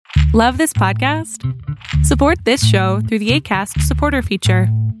Love this podcast? Support this show through the Acast supporter feature.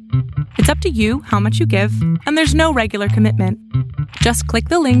 It's up to you how much you give, and there's no regular commitment. Just click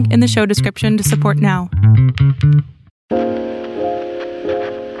the link in the show description to support now.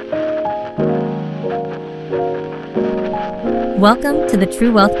 Welcome to the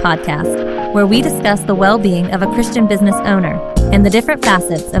True Wealth Podcast, where we discuss the well-being of a Christian business owner and the different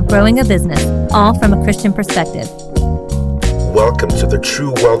facets of growing a business, all from a Christian perspective. Welcome to the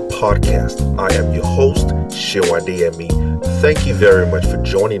True Wealth Podcast. I am your host, Shewande Emi. Thank you very much for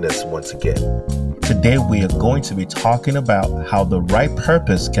joining us once again. Today we are going to be talking about how the right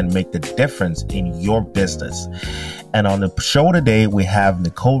purpose can make the difference in your business. And on the show today, we have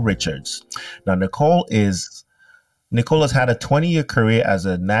Nicole Richards. Now, Nicole has had a 20-year career as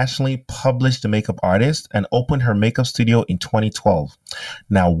a nationally published makeup artist and opened her makeup studio in 2012.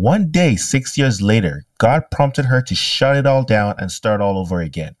 Now, one day, 6 years later, God prompted her to shut it all down and start all over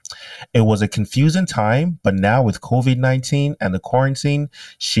again. It was a confusing time, but now with COVID-19 and the quarantine,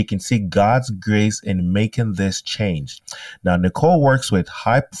 she can see God's grace in making this change. Now, Nicole works with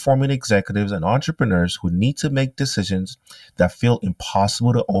high-performing executives and entrepreneurs who need to make decisions that feel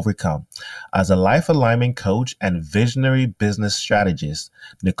impossible to overcome. As a life alignment coach and visionary business strategist,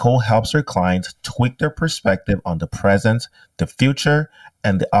 Nicole helps her clients tweak their perspective on the present, the future,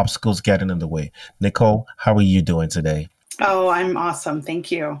 and the obstacles getting in the way. Nicole, how are you doing today? Oh, I'm awesome.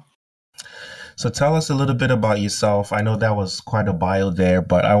 Thank you. So tell us a little bit about yourself. I know that was quite a bio there,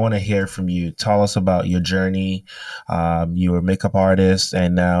 but I want to hear from you. Tell us about your journey. You were a makeup artist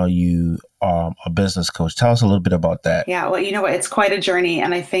and now you are a business coach. Tell us a little bit about that. Yeah, well, you know what? It's quite a journey.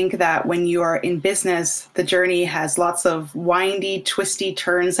 And I think that when you are in business, the journey has lots of windy, twisty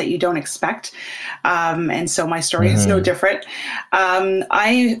turns that you don't expect. And so my story is no different.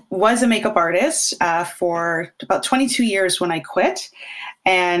 I was a makeup artist for about 22 years when I quit.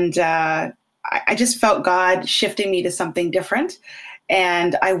 And I just felt God shifting me to something different.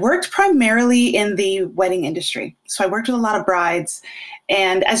 And I worked primarily in the wedding industry. So I worked with a lot of brides.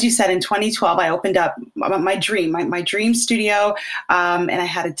 And as you said, in 2012, I opened up my dream studio. And I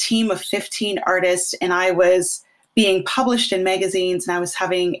had a team of 15 artists, and I was being published in magazines, and I was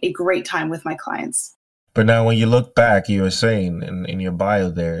having a great time with my clients. But now when you look back, you were saying in your bio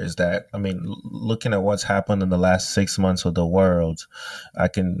there is that, I mean, looking at what's happened in the last 6 months with the world,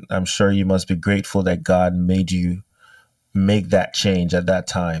 I'm sure you must be grateful that God made you make that change at that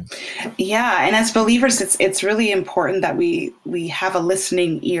time. Yeah. And as believers, it's really important that we have a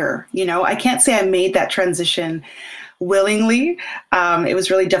listening ear. You know, I can't say I made that transition willingly. It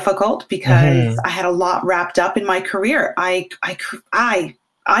was really difficult because I had a lot wrapped up in my career. I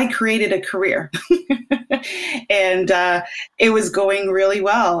created a career and it was going really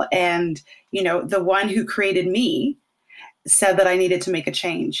well. And, you know, the one who created me said that I needed to make a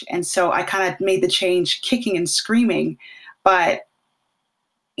change. And so I kind of made the change kicking and screaming. But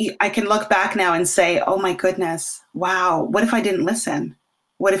I can look back now and say, oh, my goodness, wow, what if I didn't listen?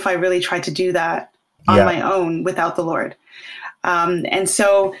 What if I really tried to do that on my own without the Lord? And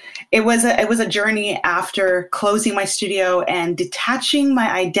so it was a journey after closing my studio and detaching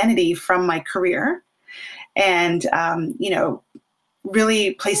my identity from my career and,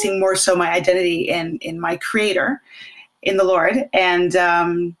 really placing more so my identity in my Creator, in the Lord,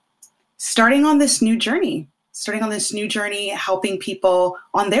 and starting on this new journey, helping people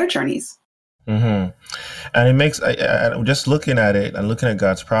on their journeys. And it makes, I'm just looking at it and looking at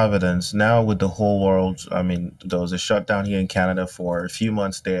God's providence now with the whole world. I mean, there was a shutdown here in Canada for a few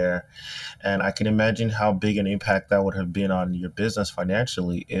months there. And I can imagine how big an impact that would have been on your business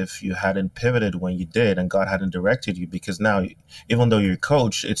financially if you hadn't pivoted when you did and God hadn't directed you. Because now, even though you're a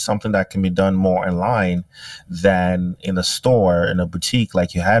coach, it's something that can be done more online than in a store, in a boutique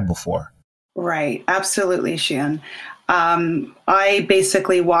like you had before. Right. Absolutely, Shean. I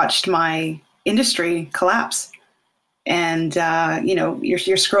basically watched my industry collapse. And,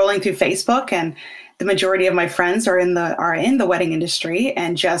 you're scrolling through Facebook, and the majority of my friends are in the wedding industry,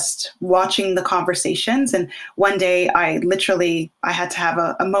 and just watching the conversations. And one day I had to have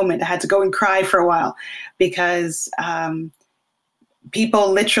a moment. I had to go and cry for a while because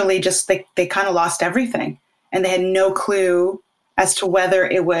people literally just, they kind of lost everything, and they had no clue as to whether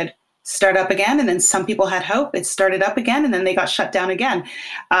it would start up again. And then some people had hope. It started up again, and then they got shut down again.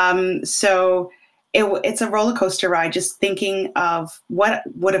 So it's a roller coaster ride, just thinking of what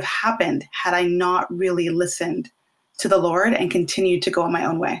would have happened had I not really listened to the Lord and continued to go on my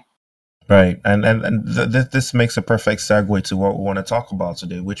own way. Right. And this makes a perfect segue to what we want to talk about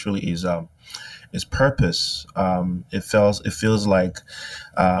today, which really is purpose. It feels like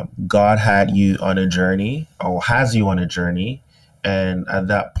God had you on a journey, or has you on a journey, And at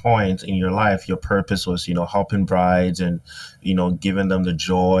that point in your life, your purpose was, helping brides and, giving them the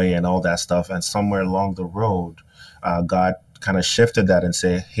joy and all that stuff. And somewhere along the road, God kind of shifted that and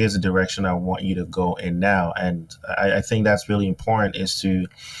said, here's the direction I want you to go in now. And I think that's really important, is to,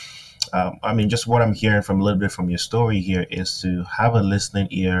 just what I'm hearing from a little bit from your story here is to have a listening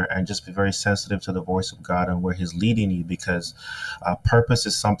ear and just be very sensitive to the voice of God and where he's leading you, because purpose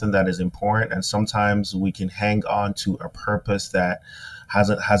is something that is important. And sometimes we can hang on to a purpose that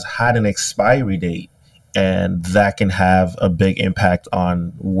has had an expiry date, and that can have a big impact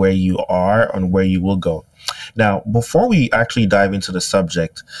on where you are and where you will go. Now, before we actually dive into the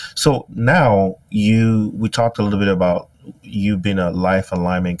subject, so now we talked a little bit about you being a life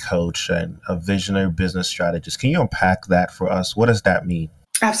alignment coach and a visionary business strategist. Can you unpack that for us? What does that mean?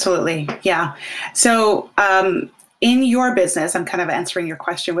 Absolutely. Yeah. So in your business, I'm kind of answering your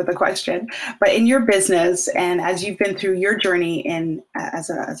question with a question, but in your business, and as you've been through your journey as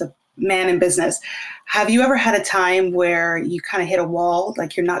a man in business, have you ever had a time where you kind of hit a wall,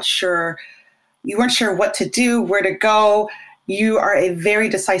 like you weren't sure what to do, where to go? You are a very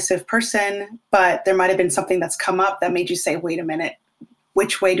decisive person, but there might have been something that's come up that made you say, wait a minute,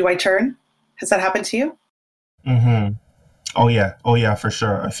 which way do I turn? Has that happened to you? Mm-hmm. Oh yeah, for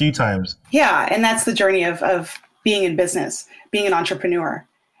sure. A few times. Yeah. And that's the journey of being in business, being an entrepreneur.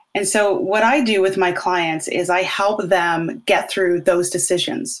 And so what I do with my clients is I help them get through those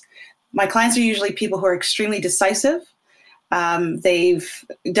decisions. My clients are usually people who are extremely decisive. They've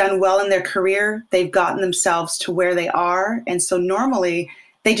done well in their career. They've gotten themselves to where they are. And so normally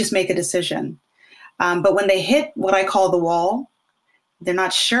they just make a decision. But when they hit what I call the wall, they're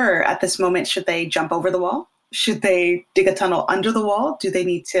not sure at this moment, should they jump over the wall? Should they dig a tunnel under the wall? Do they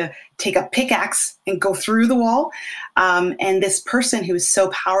need to take a pickaxe and go through the wall? And this person who is so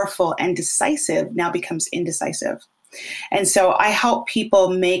powerful and decisive now becomes indecisive. And so I help people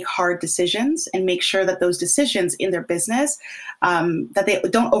make hard decisions and make sure that those decisions in their business, that they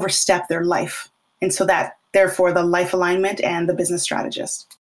don't overstep their life. And so that, therefore, the life alignment and the business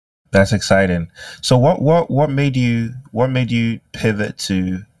strategist. That's exciting. So what made you pivot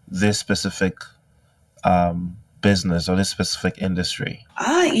to this specific business or this specific industry?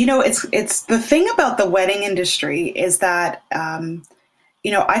 It's the thing about the wedding industry is that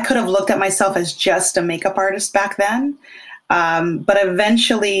I could have looked at myself as just a makeup artist back then. But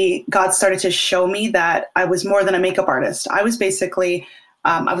eventually God started to show me that I was more than a makeup artist. I was basically,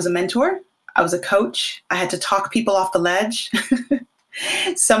 I was a mentor. I was a coach. I had to talk people off the ledge.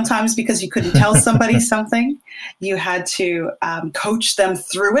 Sometimes because you couldn't tell somebody something, you had to coach them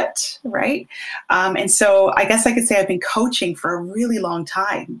through it, right? And so I guess I could say I've been coaching for a really long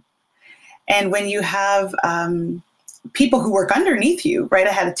time. And when you have people who work underneath you, right?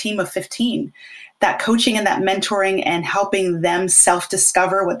 I had a team of 15. That coaching and that mentoring and helping them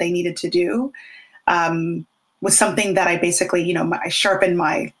self-discover what they needed to do was something that I basically, I sharpened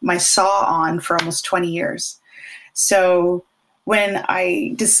my saw on for almost 20 years. So when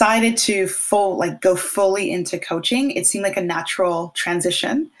I decided to go fully into coaching, it seemed like a natural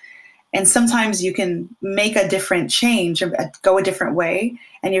transition. And sometimes you can make a different change, go a different way.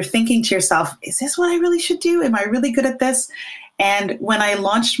 And you're thinking to yourself, is this what I really should do? Am I really good at this? And when I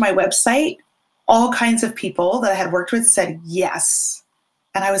launched my website, all kinds of people that I had worked with said yes.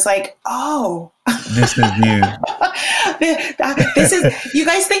 And I was like, oh, this is you. This is, you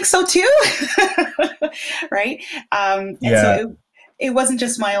guys think so too? Right? And so it wasn't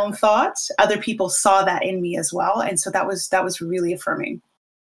just my own thoughts. Other people saw that in me as well. And so that was really affirming.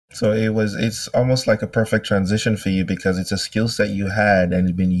 So it's almost like a perfect transition for you, because it's a skill set you had and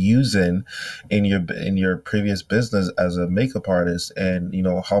you've been using in your previous business as a makeup artist, and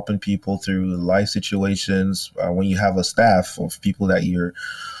helping people through life situations. When you have a staff of people that you're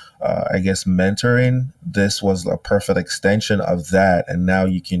mentoring, this was a perfect extension of that, and now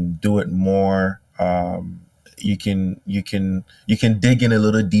you can do it more. You can dig in a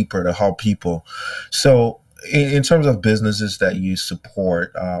little deeper to help people. So in terms of businesses that you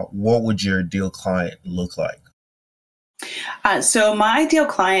support, what would your ideal client look like? So my ideal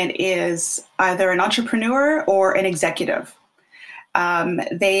client is either an entrepreneur or an executive.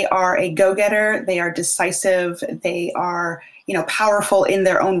 They are a go-getter. They are decisive. They are, powerful in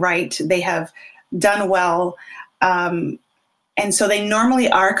their own right. They have done well. And so they normally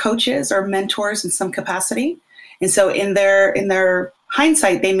are coaches or mentors in some capacity. And so in their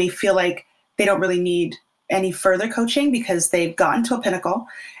hindsight, they may feel like they don't really need any further coaching because they've gotten to a pinnacle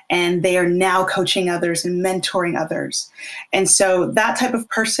and they are now coaching others and mentoring others. And so that type of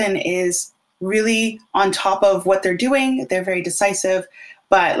person is really on top of what they're doing. They're very decisive.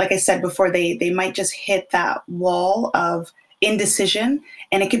 But like I said before, they might just hit that wall of, indecision,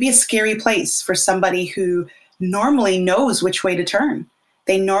 and it could be a scary place for somebody who normally knows which way to turn.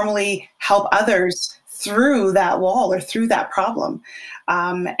 They normally help others through that wall or through that problem.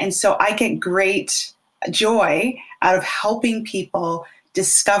 And so I get great joy out of helping people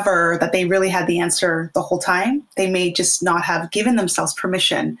discover that they really had the answer the whole time. They may just not have given themselves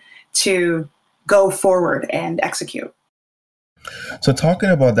permission to go forward and execute. So talking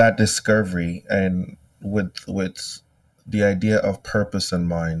about that discovery and with the idea of purpose in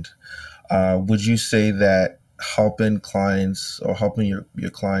mind, would you say that helping clients or helping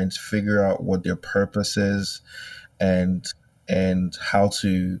your clients figure out what their purpose is and how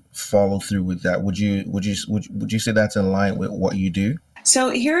to follow through with that, would you say that's in line with what you do?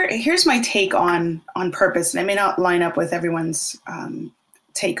 So here's my take on purpose, and it may not line up with everyone's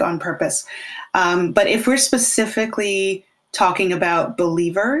take on purpose, but if we're specifically talking about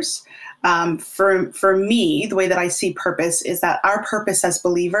believers, for me, the way that I see purpose is that our purpose as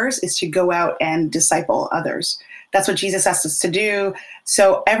believers is to go out and disciple others. That's what Jesus asked us to do.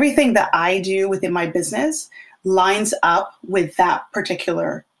 So everything that I do within my business lines up with that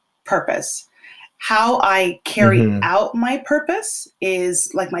particular purpose. How I carry out my purpose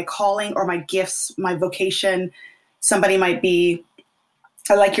is like my calling or my gifts, my vocation. Somebody might be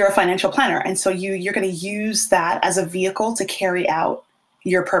like, you're a financial planner, and so you're going to use that as a vehicle to carry out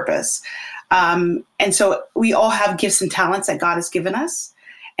your purpose. And so we all have gifts and talents that God has given us.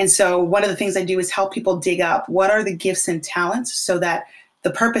 And so one of the things I do is help people dig up what are the gifts and talents so that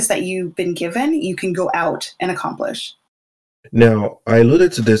the purpose that you've been given, you can go out and accomplish. Now, I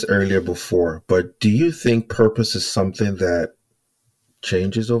alluded to this earlier before, but do you think purpose is something that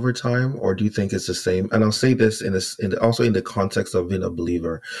changes over time, or do you think it's the same? And I'll say this also in the context of being a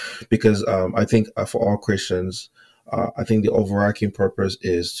believer, because I think for all Christians, I think the overarching purpose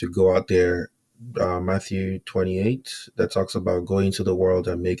is to go out there. Matthew 28 that talks about going into the world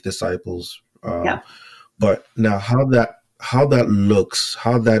and make disciples. But now, how that looks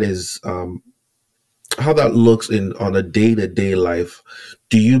on a day-to-day life,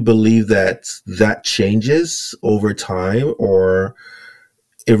 do you believe that changes over time, or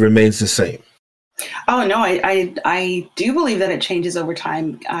it remains the same? Oh no, I do believe that it changes over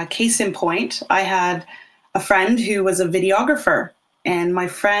time. Case in point, I had a friend who was a videographer, and my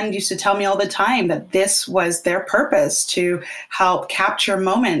friend used to tell me all the time that this was their purpose, to help capture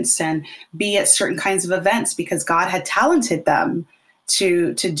moments and be at certain kinds of events because God had talented them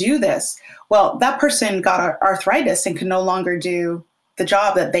to do this. Well, that person got arthritis and could no longer do the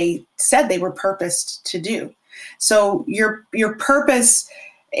job that they said they were purposed to do. So your purpose,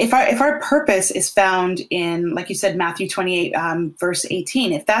 if our purpose is found in, like you said, Matthew 28, verse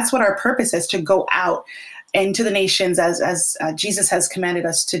 18, if that's what our purpose is, to go out into the nations as Jesus has commanded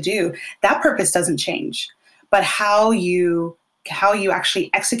us to do, that purpose doesn't change. But how you actually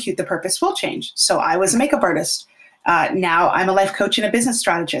execute the purpose will change. So I was a makeup artist. Now I'm a life coach and a business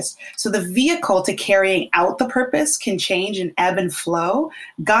strategist. So the vehicle to carrying out the purpose can change and ebb and flow.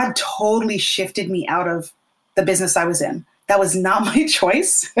 God totally shifted me out of the business I was in. That was not my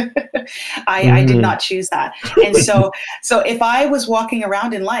choice. I did not choose that. And so if I was walking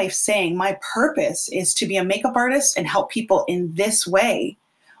around in life saying my purpose is to be a makeup artist and help people in this way,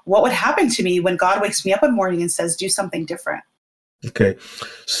 what would happen to me when God wakes me up in the morning and says, do something different? Okay.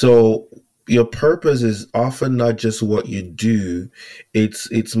 So your purpose is often not just what you do.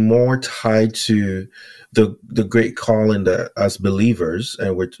 It's more tied to the great calling that as believers,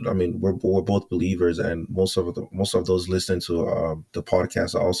 and we're both believers, and most of those listening to the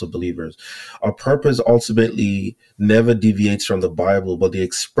podcast are also believers. Our purpose ultimately never deviates from the Bible, but the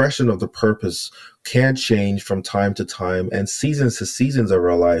expression of the purpose can change from time to time and seasons to seasons of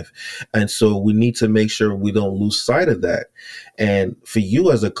our life. And so we need to make sure we don't lose sight of that. And for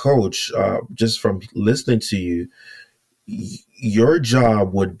you as a coach, just from listening to you, your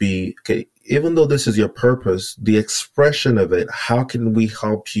job would be, okay, even though this is your purpose, the expression of it, how can we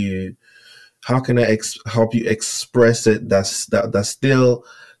help you? How can I help you express it that still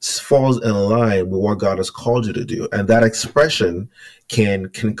falls in line with what God has called you to do? And that expression can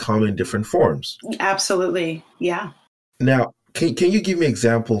come in different forms. Absolutely. Yeah. Now, can you give me an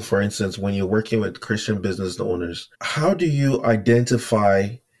example, for instance, when you're working with Christian business owners, how do you identify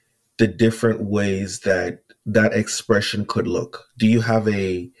the different ways that expression could look? Do you have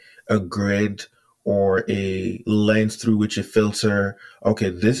a grid or a lens through which you filter, okay,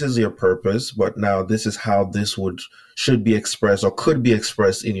 this is your purpose, but now this is how this should be expressed or could be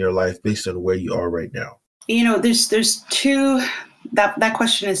expressed in your life based on where you are right now? You know, there's two, that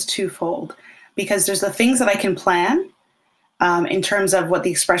question is twofold, because there's the things that I can plan, in terms of what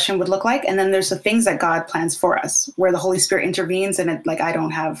the expression would look like. And then there's the things that God plans for us, where the Holy Spirit intervenes, and I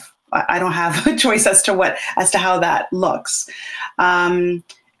don't have a choice as to how that looks. And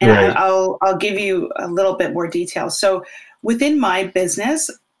right. I'll give you a little bit more detail. So within my business,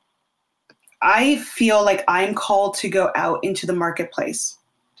 I feel like I'm called to go out into the marketplace,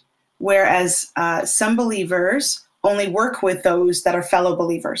 whereas some believers only work with those that are fellow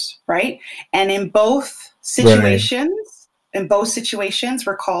believers, right? And in both situations,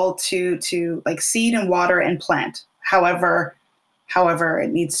 we're called to like seed and water and plant, however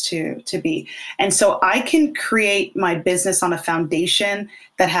it needs to be. And so I can create my business on a foundation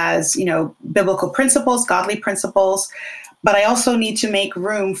that has, biblical principles, godly principles, but I also need to make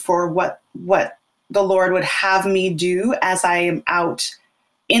room for what the Lord would have me do as I am out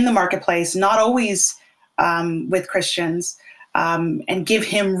in the marketplace, not always with Christians, and give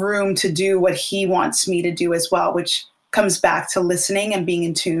him room to do what he wants me to do as well, which comes back to listening and being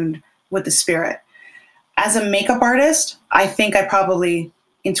in tune with the Spirit. As a makeup artist, I think I probably,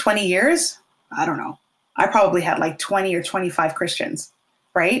 in 20 years, I don't know, I probably had like 20 or 25 Christians,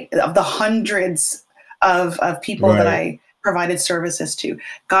 right? Of the hundreds of people that I provided services to.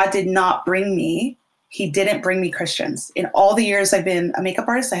 God did not bring me, he didn't bring me Christians. In all the years I've been a makeup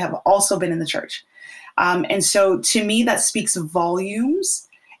artist, I have also been in the church. And so to me, that speaks volumes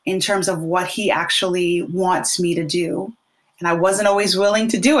in terms of what he actually wants me to do. And I wasn't always willing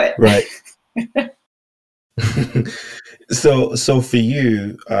to do it. Right. So for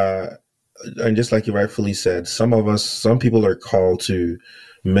you, and just like you rightfully said, some people are called to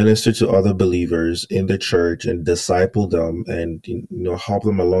minister to other believers in the church and disciple them and help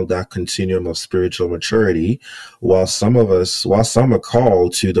them along that continuum of spiritual maturity, while some are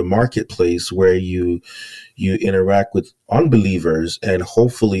called to the marketplace where you interact with unbelievers, and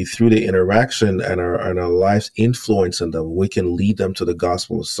hopefully through the interaction and our lives influencing them, we can lead them to the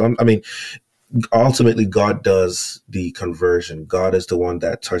gospel. Ultimately, God does the conversion. God is the one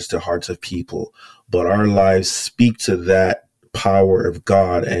that touched the hearts of people, but our lives speak to that power of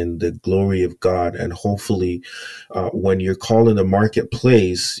God and the glory of God. And hopefully, when you're called in the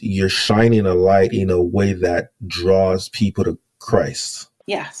marketplace, you're shining a light in a way that draws people to Christ.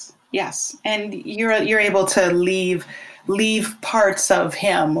 Yes. And you're able to leave parts of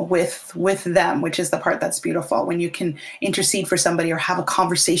him with them, which is the part that's beautiful, when you can intercede for somebody or have a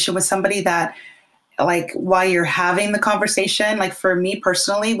conversation with somebody that, like, while you're having the conversation, like for me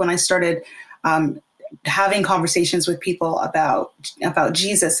personally, when I started having conversations with people about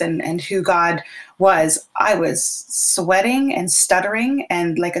Jesus and who God was, I was sweating and stuttering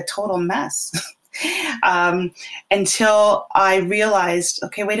and like a total mess. Until I realized,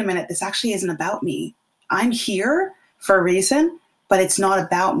 okay, wait a minute, this actually isn't about me. I'm here for a reason, but it's not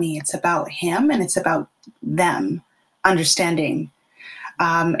about me. It's about him, and it's about them understanding.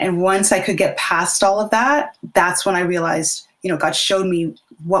 And once I could get past all of that, that's when I realized, God showed me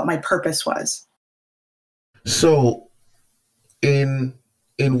what my purpose was. So in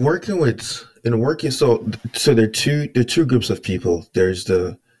working, so there are two groups of people. There's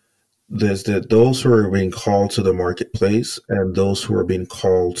those who are being called to the marketplace, and those who are being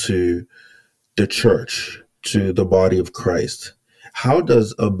called to the church, to the body of Christ. How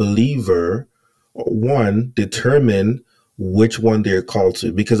does a believer, one, determine which one they're called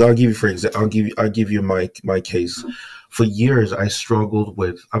to? Because I'll give you my case. For years,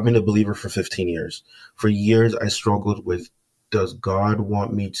 I've been a believer for 15 years. For years, I struggled with, do I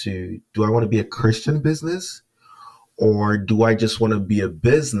want to be a Christian business? Or do I just want to be a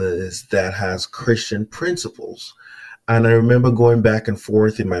business that has Christian principles? And I remember going back and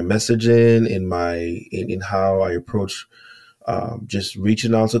forth in my messaging, in how I approach just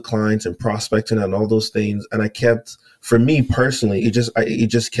reaching out to clients and prospecting and all those things. And for me personally, it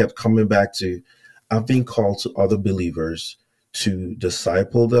just kept coming back to, I've been called to other believers to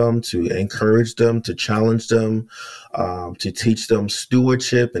disciple them, to encourage them, to challenge them, to teach them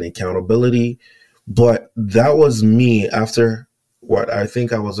stewardship and accountability. But that was me after what I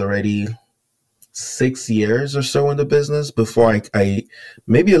think I was already 6 years or so in the business before I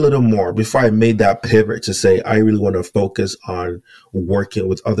maybe a little more, before I made that pivot to say, I really want to focus on working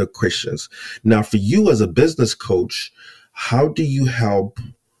with other Christians. Now, for you as a business coach, how do you help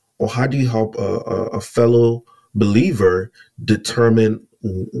a fellow believer determine,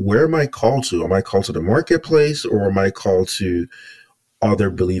 where am I called to? Am I called to the marketplace, or am I called to other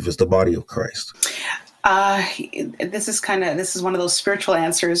believers, the body of Christ? This is one of those spiritual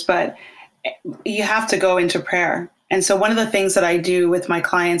answers, but you have to go into prayer. And so one of the things that I do with my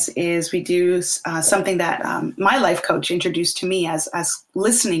clients is we do something that my life coach introduced to me as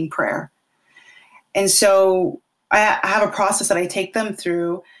listening prayer. And so I have a process that I take them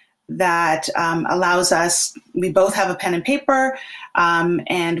through that allows us, we both have a pen and paper,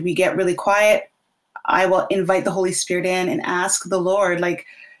 and we get really quiet. I will invite the Holy Spirit in and ask the Lord, like,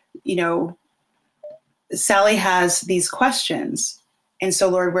 Sally has these questions. And so,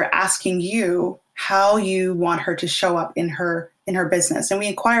 Lord, we're asking you how you want her to show up in her business. And we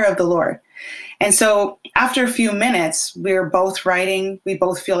inquire of the Lord. And so after a few minutes, we're both writing. We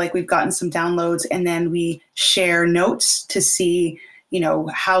both feel like we've gotten some downloads, and then we share notes to see,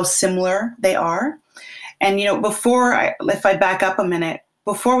 how similar they are. And, if I back up a minute,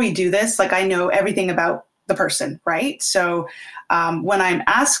 before we do this, like, I know everything about the person, right? So when I'm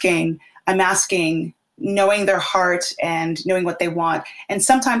asking knowing their heart and knowing what they want. And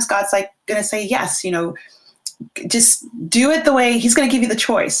sometimes God's like going to say, yes, just do it the way he's going to give you the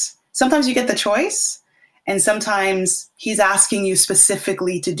choice. Sometimes you get the choice, and sometimes he's asking you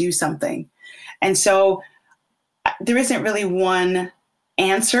specifically to do something. And so there isn't really one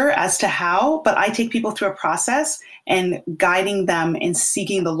answer as to how, but I take people through a process and guiding them in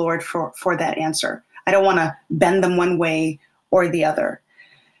seeking the Lord for that answer. I don't want to bend them one way or the other.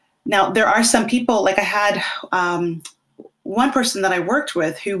 Now, there are some people, like I had one person that I worked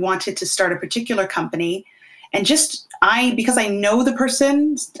with who wanted to start a particular company, and because I know the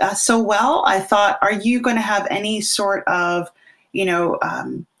person so well, I thought, are you going to have any sort of,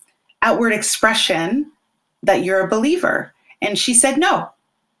 outward expression that you're a believer? And she said no.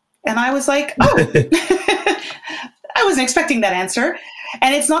 And I was like, oh, I wasn't expecting that answer.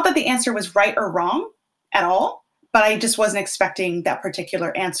 And it's not that the answer was right or wrong at all, but I just wasn't expecting that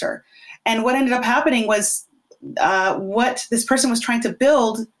particular answer. And what ended up happening was what this person was trying to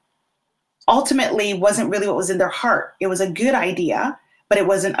build ultimately wasn't really what was in their heart. It was a good idea, but it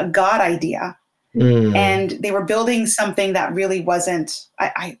wasn't a God idea. And they were building something that really wasn't.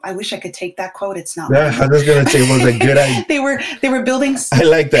 I wish I could take that quote. It's not. Yeah, I was going to say it was a good idea. They were building. I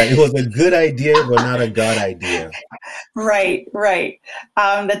like that. It was a good idea, but not a God idea. Right.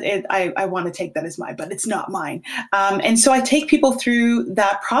 I want to take that as mine, but it's not mine. And so I take people through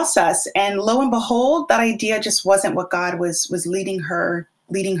that process, and lo and behold, that idea just wasn't what God was leading her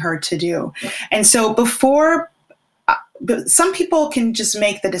to do. And so some people can just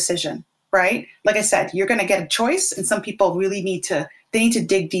make the decision. Right? Like I said, you're going to get a choice, and some people really need to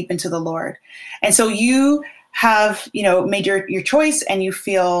dig deep into the Lord. And so you have, made your choice, and you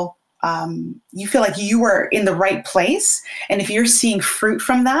feel like you were in the right place. And if you're seeing fruit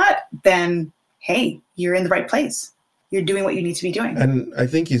from that, then, hey, you're in the right place. You're doing what you need to be doing. And I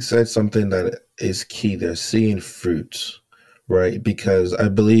think you said something that is key there, seeing fruit. Right, because I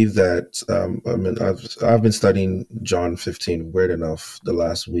believe that I've been studying John 15 weird enough the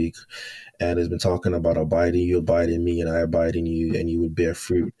last week, and it's been talking about abiding, you abide in me, and I abide in you, and you would bear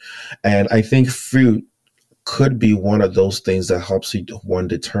fruit. And I think fruit could be one of those things that helps you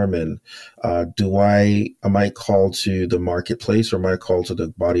determine, am I called to the marketplace, or am I called to the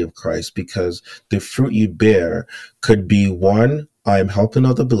body of Christ? Because the fruit you bear could be one, I am helping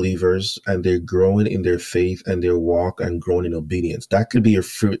other believers and they're growing in their faith and their walk and growing in obedience. That could be a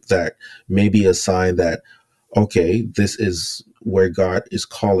fruit that may be a sign that, okay, this is where God is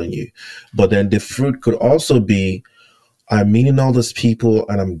calling you. But then the fruit could also be, I'm meeting all these people,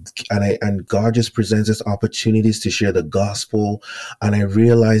 and God just presents us opportunities to share the gospel. And I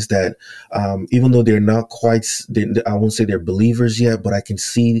realize that even though they're not quite, I won't say they're believers yet, but I can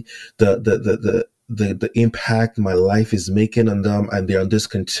see the impact my life is making on them, and they're on this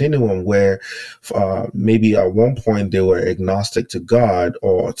continuum where maybe at one point they were agnostic to God,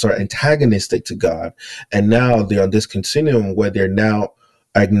 antagonistic to God, and now they're on this continuum where they're now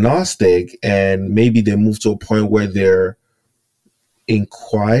agnostic, and maybe they move to a point where they're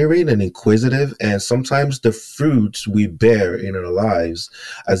inquiring and inquisitive. And sometimes the fruits we bear in our lives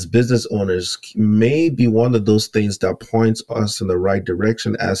as business owners may be one of those things that points us in the right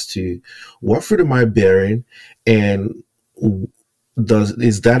direction as to what fruit am I bearing, and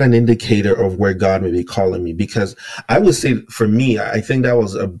is that an indicator of where God may be calling me? Because I would say for me, I think that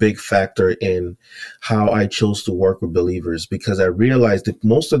was a big factor in how I chose to work with believers, because I realized that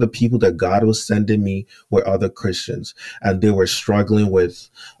most of the people that God was sending me were other Christians, and they were struggling with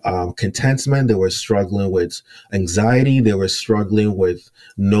contentment. They were struggling with anxiety. They were struggling with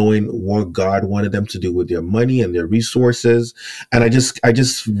knowing what God wanted them to do with their money and their resources. And I just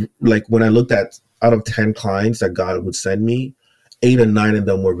like, when I looked at out of 10 clients that God would send me, 8 or 9 of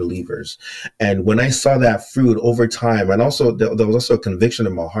them were believers. And when I saw that fruit over time, and also there was also a conviction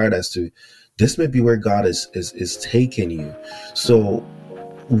in my heart as to this may be where God is taking you. So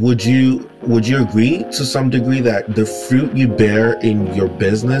would you agree to some degree that the fruit you bear in your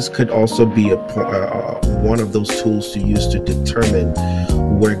business could also be one of those tools to use to determine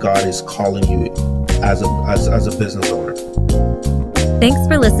where God is calling you as a business owner? Thanks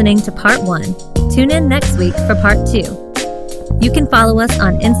for listening to part 1. Tune in next week for part 2. You can follow us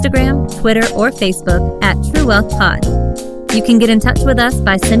on Instagram, Twitter, or Facebook at True Wealth Pod. You can get in touch with us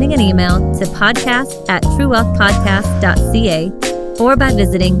by sending an email to podcast@truewealthpodcast.ca or by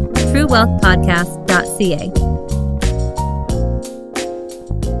visiting truewealthpodcast.ca.